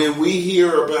when we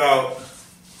hear about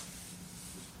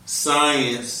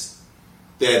science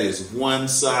that is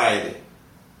one-sided,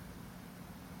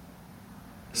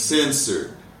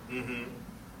 censored,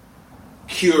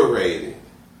 curated,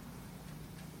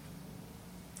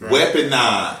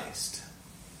 weaponized.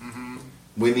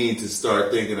 We need to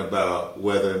start thinking about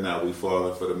whether or not we're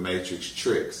falling for the Matrix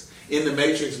tricks. In the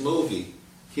Matrix movie,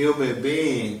 human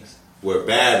beings were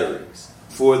batteries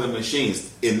for the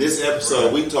machines. In this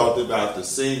episode, we talked about the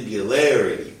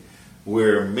singularity,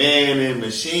 where man and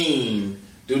machine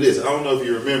do this. I don't know if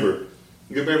you remember.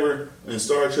 You remember in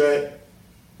Star Trek,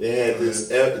 they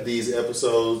had these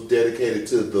episodes dedicated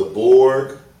to the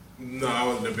Borg. No, I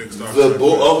wasn't a big Star The Trek.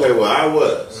 Borg. Okay, well, I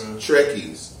was.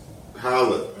 Trekkies.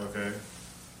 Holla. Okay.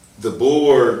 The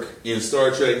Borg in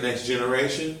Star Trek Next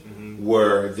Generation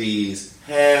were these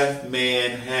half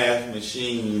man, half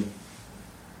machine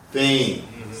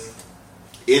things.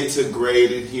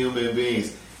 Integrated human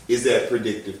beings. Is that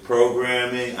predictive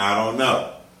programming? I don't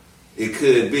know. It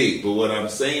could be. But what I'm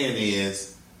saying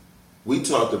is, we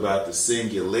talked about the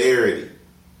singularity,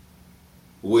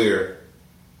 where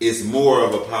it's more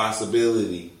of a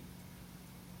possibility,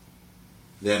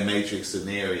 that Matrix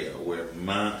scenario, where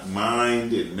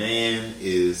mind and man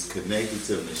is connected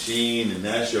to machine, and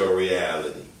that's your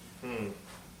reality.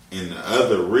 And the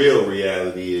other real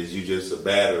reality is you just a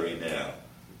battery now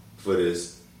for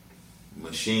this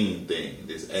machine thing,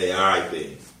 this AI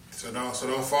thing. So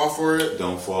don't fall for it.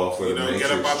 Don't fall for the Matrix.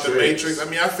 Get about the Matrix. I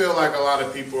mean, I feel like a lot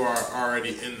of people are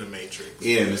already in the Matrix.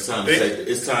 Yeah, and it's time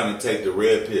to take the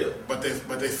red pill. But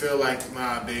they feel like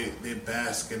they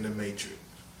bask in the Matrix.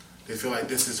 They feel like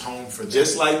this is home for them.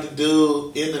 Just like the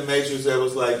dude in the Matrix that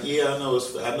was like, yeah, I know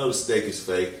the steak is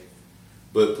fake,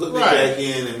 but put me back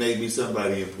in and make me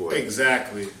somebody important.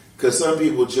 Exactly. Because some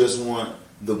people just want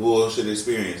the bullshit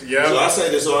experience. Yep. So I say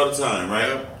this all the time, right?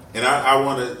 Yep. And I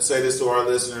want to say this to our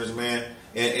listeners, man.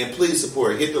 And please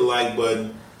support. Hit the like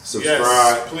button. Subscribe.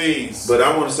 Yes, please. But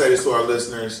I want to say this to our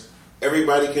listeners.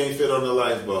 Everybody can't fit on the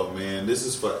lifeboat, man. This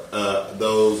is for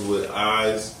those with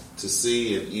eyes to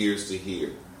see and ears to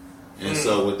hear. And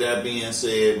so with that being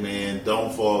said, man,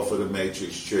 don't fall for the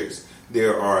Matrix tricks.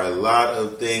 There are a lot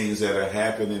of things that are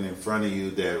happening in front of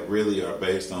you that really are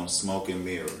based on smoke and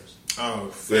mirrors. Oh,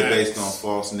 facts. They're based on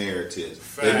false narratives.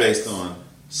 Facts. They're based on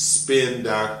spin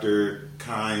doctor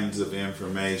kinds of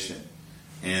information.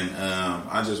 And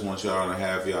I just want y'all to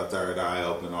have y'all third eye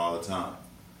open all the time.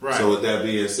 Right. So with that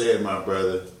being said, my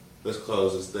brother, let's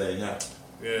close this thing out.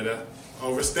 Yeah, that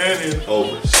overstanding.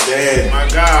 My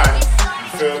guy.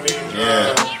 You feel me?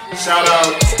 Yeah. Shout out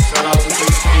to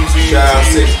 16G. Shout out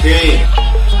 16.